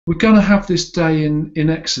we're going to have this day in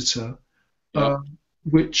Exeter, Yeah. uh,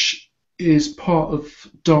 which is part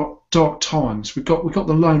of Dark Times. We got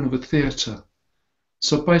the loan of a theatre,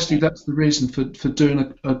 so basically Okay. that's the reason for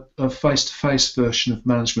doing a face-to-face version of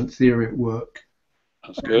management theory at work.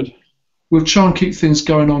 That's And good. we'll try and keep things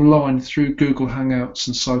going online through Google Hangouts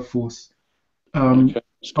and so forth, um, Okay.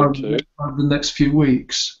 It's good too. over the next few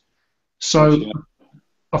weeks. Good. So Yeah.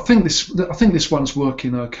 I think this one's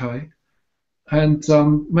working okay, and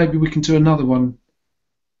maybe we can do another one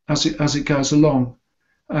as it goes along,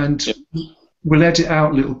 and Yeah. we'll edit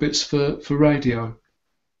out little bits for radio.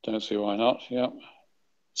 Don't see why not. Yeah.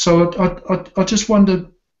 So I just wonder,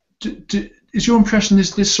 is your impression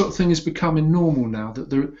this sort of thing is becoming normal now, that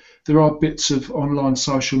there are bits of online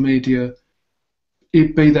social media, be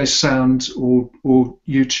they sound or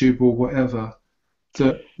YouTube or whatever,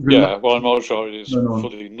 that relate Yeah. Well, I'm not sure it to is going on?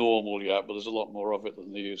 fully normal yet, but there's a lot more of it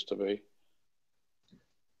than there used to be.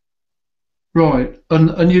 Right,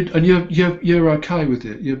 and you're okay with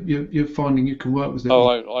it. You're finding you can work with it. Oh,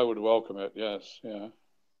 I would welcome it. Yes. Yeah.